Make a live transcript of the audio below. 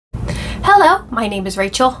Hello, my name is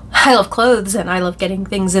Rachel. I love clothes and I love getting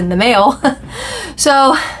things in the mail.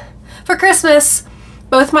 So for Christmas,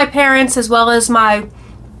 both my parents as well as my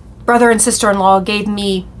brother and sister-in-law gave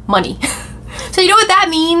me money. So you know what that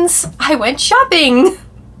means? I went shopping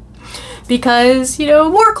because, you know,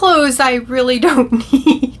 more clothes I really don't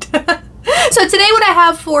need. So today what I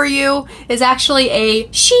have for you is actually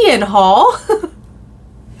a SHEIN haul.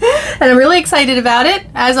 And I'm really excited about it,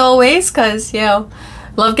 as always, because, you know,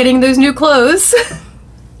 love getting those new clothes.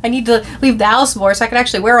 I need to leave the house more so I can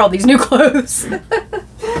actually wear all these new clothes.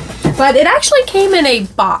 But it actually came in a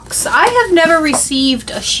box. I have never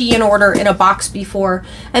received a SHEIN order in a box before.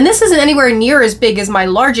 And this isn't anywhere near as big as my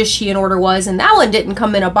largest SHEIN order was. And that one didn't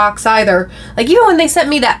come in a box either. Like, even when they sent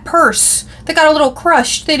me that purse that got a little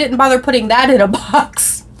crushed, they didn't bother putting that in a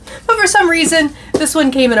box. But for some reason, this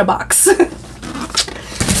one came in a box.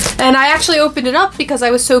 And I actually opened it up because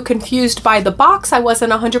I was so confused by the box, I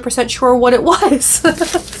wasn't 100% sure what it was.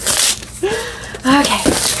 Okay.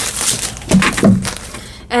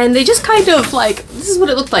 And they just kind of like, this is what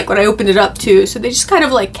it looked like when I opened it up too. So they just kind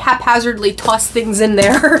of like haphazardly tossed things in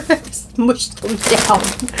there. Just mushed them down.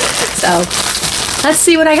 So let's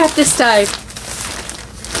see what I got this time.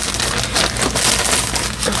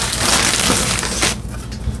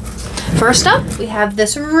 First up, we have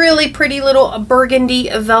this really pretty little burgundy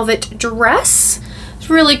velvet dress.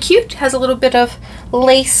 It's really cute. Has a little bit of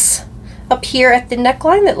lace up here at the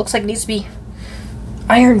neckline that looks like it needs to be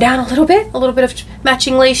ironed down a little bit. A little bit of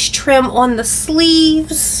matching lace trim on the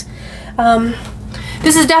sleeves.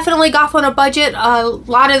 This is definitely Goth on a budget. A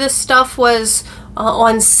lot of this stuff was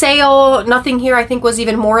on sale. Nothing here I think was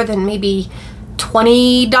even more than maybe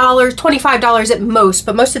 $20, $25 at most,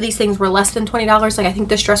 but most of these things were less than $20. Like I think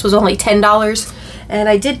this dress was only $10. And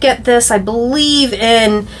I did get this, I believe,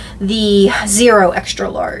 in the 0 extra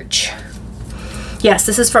large. Yes,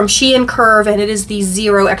 this is from SHEIN Curve and it is the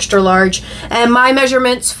 0 extra large. And my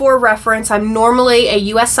measurements for reference, I'm normally a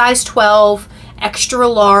US size 12, extra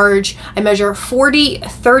large. I measure 40,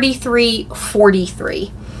 33,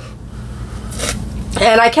 43.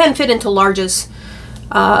 And I can fit into larges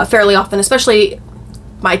fairly often, especially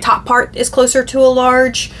my top part is closer to a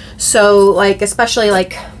large. So like, especially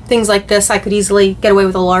like things like this, I could easily get away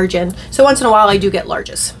with a large in. So once in a while I do get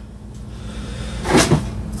larges.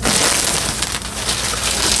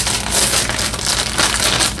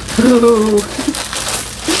 Ooh.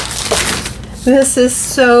 This is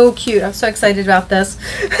so cute. I'm so excited about this.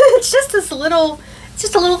 It's just this little, it's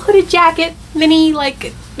just a little hooded jacket, mini,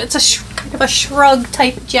 like it's a kind of a shrug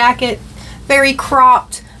type jacket. Very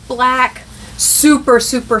cropped, black, super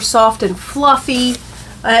soft and fluffy,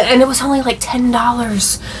 and it was only like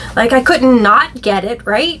 $10. Like I couldn't not get it,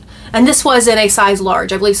 right? And this was in a size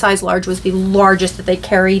large. I believe size large was the largest that they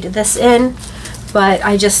carried this in, but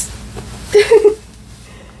I just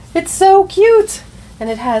it's so cute. And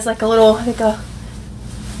it has like a little, like a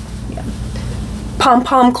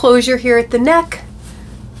pom-pom closure here at the neck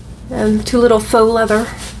and 2 little faux leather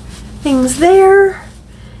things there.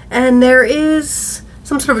 And there is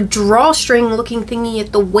some sort of drawstring looking thingy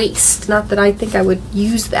at the waist. Not that I think I would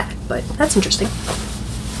use that, but that's interesting.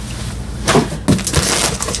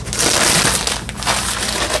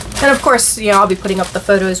 And of course, you know, I'll be putting up the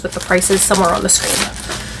photos with the prices somewhere on the screen.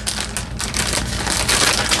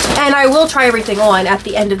 And I will try everything on at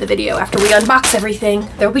the end of the video after we unbox everything.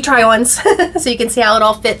 There will be try-ons so you can see how it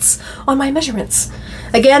all fits on my measurements.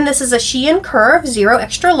 Again, this is a SHEIN Curve 0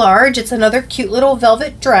 extra large. It's another cute little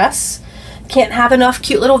velvet dress. Can't have enough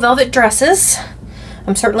cute little velvet dresses.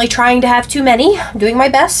 I'm certainly trying to have too many. I'm doing my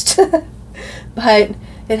best. But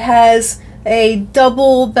it has a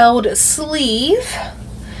double belled sleeve.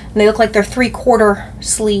 And they look like they're 3/4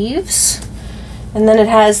 sleeves. And then it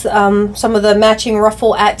has some of the matching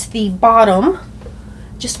ruffle at the bottom.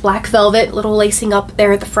 Just black velvet, little lacing up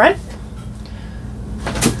there at the front.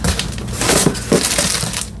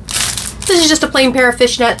 This is just a plain pair of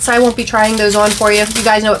fishnets. I won't be trying those on for you. You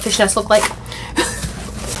guys know what fishnets look like.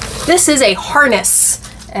 This is a harness,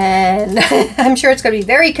 and I'm sure it's going to be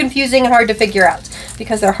very confusing and hard to figure out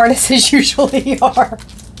because their harnesses usually are.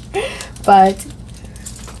 But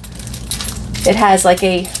it has like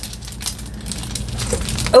a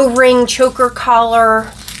O-ring choker collar.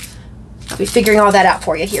 I'll be figuring all that out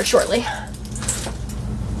for you here shortly.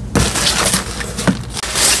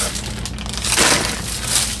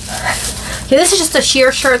 Okay, this is just a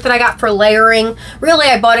sheer shirt that I got for layering. Really,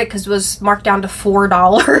 I bought it because it was marked down to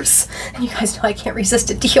 $4. And you guys know I can't resist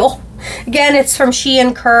a deal. Again, it's from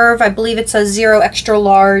SHEIN Curve. I believe it's a 0 extra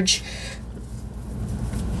large.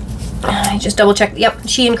 I just double checked. Yep,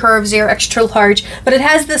 SHEIN Curve 0 extra large, but it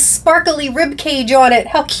has this sparkly rib cage on it.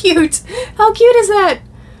 How cute! How cute is that?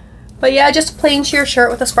 But yeah, just a plain sheer shirt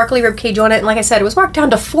with a sparkly rib cage on it, and like I said, it was marked down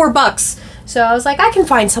to $4. So I was like, I can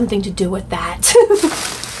find something to do with that.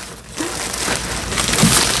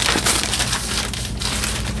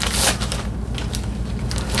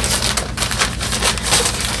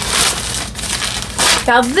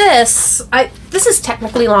 Now this is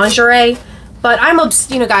technically lingerie, but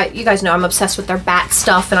you guys know I'm obsessed with their bat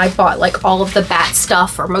stuff, and I bought like all of the bat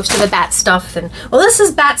stuff or most of the bat stuff, and well, this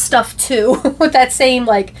is bat stuff too with that same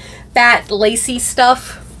like bat lacy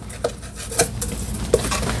stuff.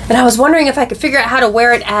 And I was wondering if I could figure out how to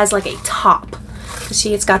wear it as like a top.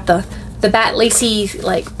 See, it's got the bat lacy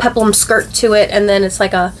like peplum skirt to it, and then it's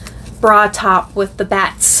like a bra top with the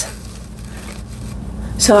bats.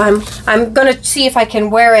 So I'm gonna see if I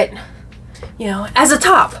can wear it, you know, as a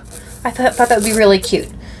top. I thought that would be really cute.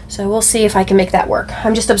 So we'll see if I can make that work.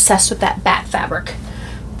 I'm just obsessed with that bat fabric.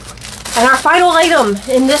 And our final item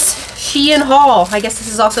in this SHEIN haul. I guess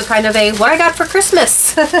this is also kind of a what I got for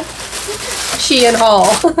Christmas SHEIN haul.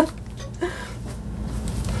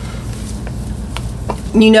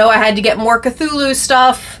 You know, I had to get more Cthulhu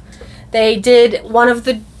stuff. They did one of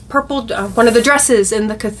the dresses in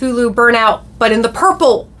the Cthulhu burnout, but in the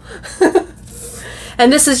purple.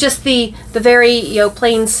 And this is just the very, you know,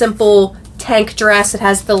 plain simple tank dress. It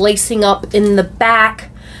has the lacing up in the back.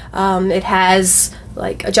 It has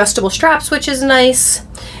like adjustable straps, which is nice.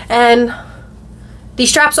 And the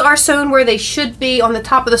straps are sewn where they should be on the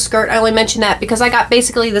top of the skirt. I only mention that because I got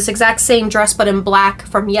basically this exact same dress but in black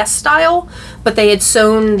from Yes Style, but they had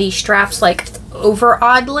sewn the straps like over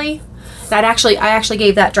oddly. I actually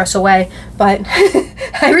gave that dress away, but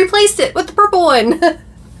I replaced it with the purple one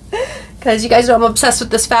because you guys know I'm obsessed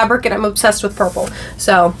with this fabric and I'm obsessed with purple,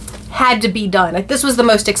 so had to be done. Like, this was the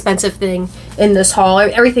most expensive thing in this haul.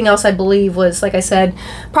 Everything else I believe was, like I said,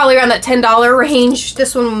 probably around that $10 range.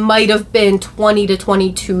 This one might have been $20 to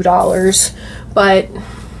 $22, but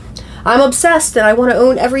I'm obsessed and I want to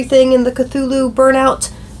own everything in the Cthulhu burnout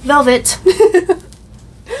velvet.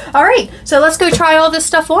 Alright, so let's go try all this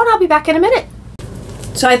stuff on. I'll be back in a minute.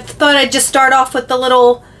 So I thought I'd just start off with the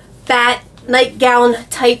little bat nightgown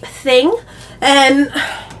type thing. And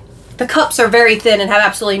the cups are very thin and have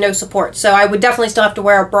absolutely no support. So I would definitely still have to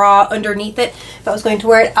wear a bra underneath it if I was going to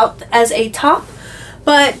wear it out as a top.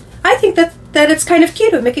 But I think that it's kind of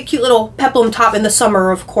cute. It would make a cute little peplum top in the summer,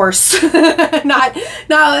 of course. not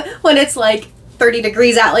when it's like 30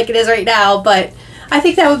 degrees out like it is right now, but I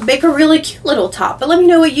think that would make a really cute little top. But let me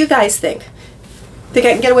know what you guys think. Think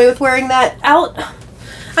I can get away with wearing that out?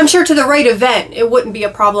 I'm sure to the right event it wouldn't be a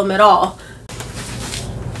problem at all.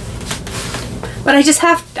 But I just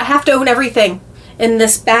have to own everything in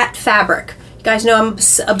this bat fabric. You guys know I'm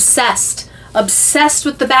obsessed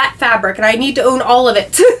with the bat fabric, and I need to own all of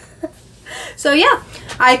it. So yeah,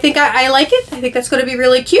 I think I like it. I think that's going to be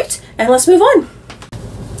really cute, and let's move on.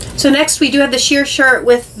 So next we do have the sheer shirt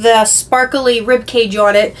with the sparkly rib cage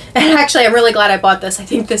on it. And actually I'm really glad I bought this. I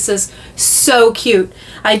think this is so cute.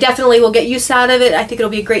 I definitely will get use out of it. I think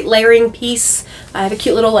it'll be a great layering piece. I have a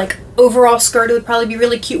cute little like overall skirt it would probably be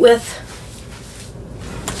really cute with.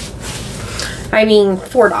 I mean,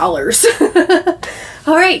 $4.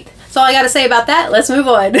 Alright, that's all I gotta say about that. Let's move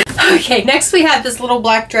on. Okay, next we have this little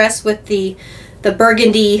black dress with the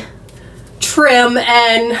burgundy trim,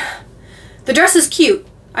 and the dress is cute.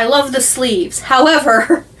 I love the sleeves.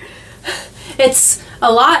 However, it's a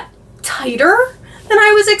lot tighter than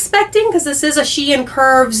I was expecting because this is a SHEIN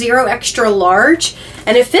Curve 0 extra large,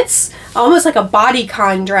 and it fits almost like a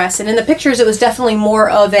bodycon dress, and in the pictures it was definitely more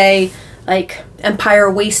of a like empire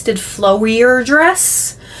waisted flowier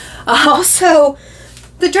dress. Also,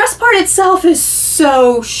 the dress part itself is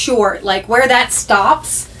so short. Like where that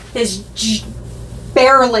stops is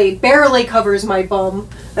barely covers my bum.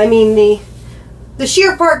 I mean, the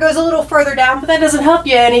sheer part goes a little further down, but that doesn't help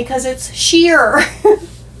you any because it's sheer.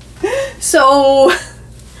 So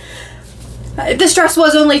this dress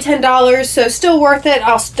was only $10, so still worth it.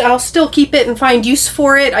 I'll still keep it and find use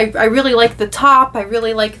for it. I really like the top. I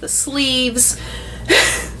really like the sleeves.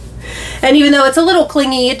 And even though it's a little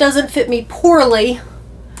clingy, it doesn't fit me poorly.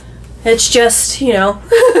 It's just, you know,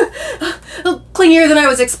 a little clingier than I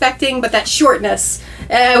was expecting, but that shortness.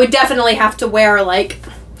 I would definitely have to wear like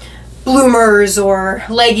bloomers or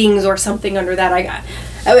leggings or something under that. I'd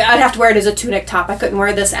have to wear it as a tunic top. I couldn't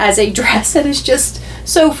wear this as a dress. It is just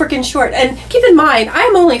so freaking short. And keep in mind,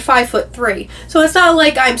 I'm only 5'3", so it's not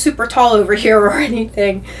like I'm super tall over here or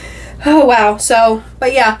anything. Oh wow. So,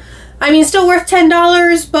 but yeah, I mean, still worth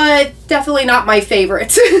 $10, but definitely not my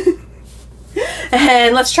favorite.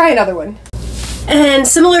 And let's try another one. And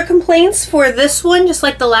similar complaints for this one, just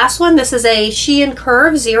like the last one. This is a SHEIN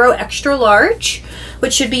Curve 0 extra large,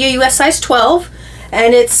 which should be a US size 12.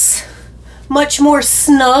 And it's much more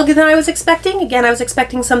snug than I was expecting. Again, I was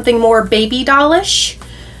expecting something more baby dollish.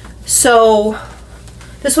 So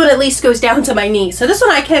this one at least goes down to my knee. So this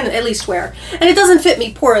one I can at least wear. And it doesn't fit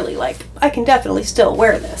me poorly. Like, I can definitely still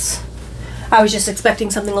wear this. I was just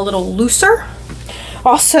expecting something a little looser.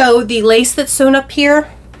 Also, the lace that's sewn up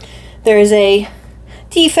here, there is a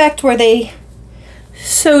defect where they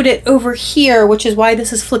sewed it over here, which is why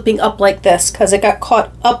this is flipping up like this, because it got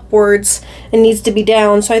caught upwards and needs to be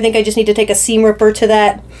down. So I think I just need to take a seam ripper to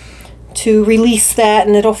that to release that,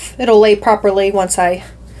 and it'll lay properly once I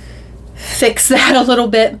fix that a little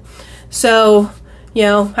bit. So, you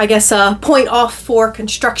know, I guess a point off for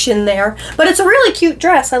construction there. But it's a really cute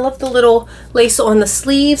dress. I love the little lace on the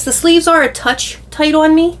sleeves. The sleeves are a touch tight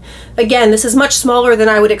on me. Again, this is much smaller than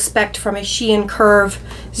I would expect from a SHEIN Curve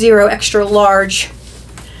 0 extra large.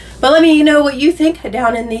 But let me know what you think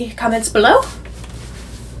down in the comments below.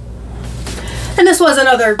 And this was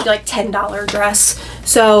another like $10 dress.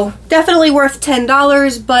 So definitely worth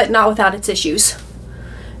 $10, but not without its issues.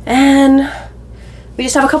 And we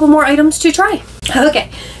just have a couple more items to try.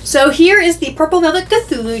 Okay, so here is the Purple Velvet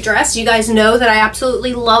Cthulhu dress. You guys know that I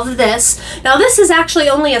absolutely love this. Now this is actually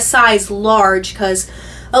only a size large, because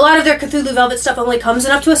a lot of their Cthulhu Velvet stuff only comes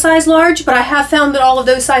in up to a size large, but I have found that all of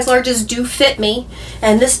those size larges do fit me,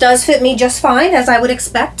 and this does fit me just fine, as I would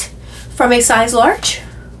expect from a size large.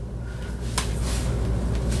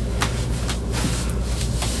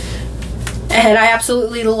 And I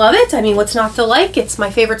absolutely love it. I mean, what's not to like? It's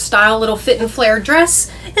my favorite style, little fit and flare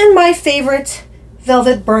dress, and my favorite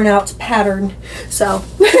velvet burnout pattern. So,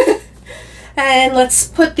 and let's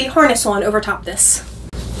put the harness on over top this.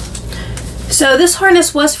 So this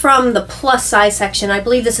harness was from the plus size section. I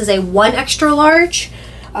believe this is a 1 extra large,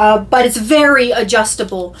 but it's very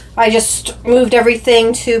adjustable. I just moved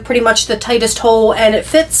everything to pretty much the tightest hole, and it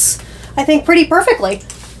fits, I think, pretty perfectly.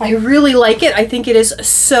 I really like it. I think it is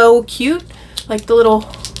so cute. Like the little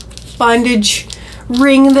bondage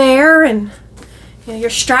ring there, and you know, your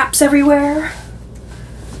straps everywhere.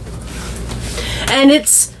 And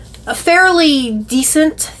it's a fairly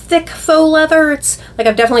decent thick faux leather. It's like,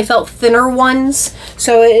 I've definitely felt thinner ones,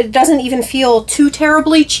 so it doesn't even feel too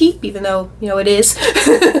terribly cheap, even though, you know, it is.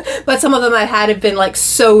 But some of them I had have been like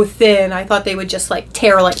so thin I thought they would just like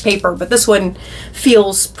tear like paper, but this one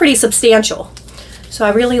feels pretty substantial, so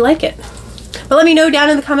I really like it. But let me know down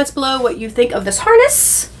in the comments below what you think of this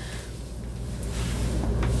harness.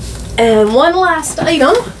 And one last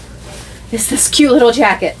item is this cute little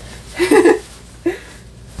jacket.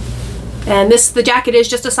 And the jacket is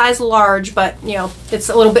just a size large, but you know, it's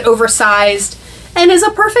a little bit oversized and is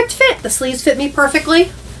a perfect fit. The sleeves fit me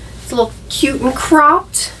perfectly. It's a little cute and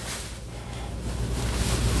cropped.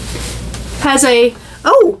 Has a,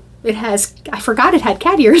 oh, it has, I forgot it had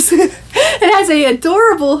cat ears. It has a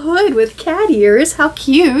adorable hood with cat ears. How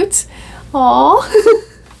cute. Aww.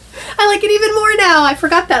 I like it even more now. I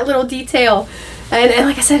forgot that little detail. And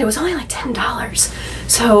like I said, it was only like $10.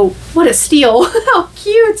 So what a steal. How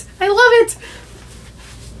cute. I love it.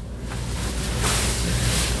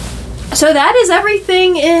 So that is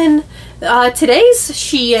everything in today's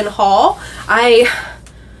SHEIN haul. I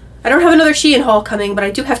don't have another SHEIN haul coming, but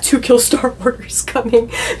I do have 2 Killstar orders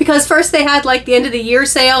coming, because first they had like the end of the year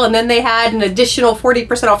sale, and then they had an additional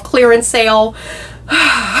 40% off clearance sale.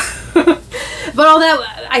 But all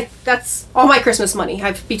that, that's all my Christmas money.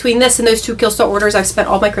 Between this and those 2 Killstar orders, I've spent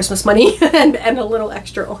all my Christmas money and a little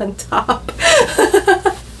extra on top.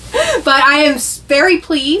 But I am very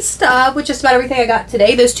pleased with just about everything I got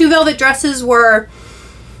today. Those 2 velvet dresses were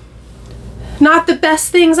not the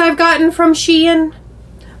best things I've gotten from SHEIN,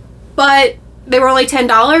 but they were only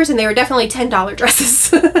 $10, and they were definitely $10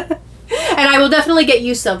 dresses. And I will definitely get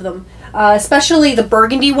use of them, especially the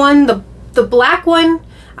burgundy one. The black one,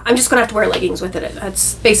 I'm just gonna have to wear leggings with it.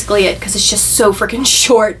 That's basically it, because it's just so freaking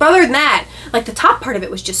short. But other than that, like the top part of it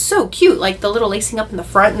was just so cute, like the little lacing up in the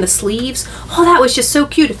front and the sleeves. All that was just so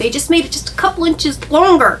cute. If they just made it just a couple inches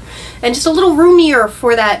longer and just a little roomier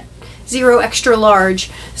for that 0 extra large.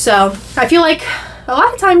 So I feel like a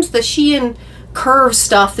lot of times the SHEIN curve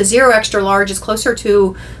stuff, the 0 extra large, is closer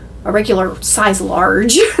to a regular size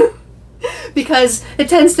large. Because it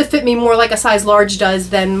tends to fit me more like a size large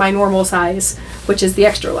does than my normal size, which is the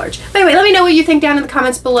extra large. But anyway, let me know what you think down in the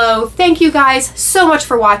comments below. Thank you guys so much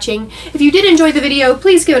for watching. If you did enjoy the video,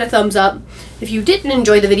 please give it a thumbs up. If you didn't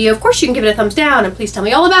enjoy the video, of course you can give it a thumbs down, and please tell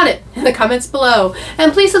me all about it in the comments below.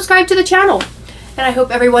 And please subscribe to the channel. And I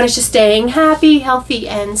hope everyone is just staying happy, healthy,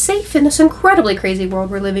 and safe in this incredibly crazy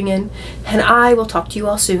world we're living in. And I will talk to you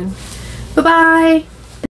all soon. Bye-bye.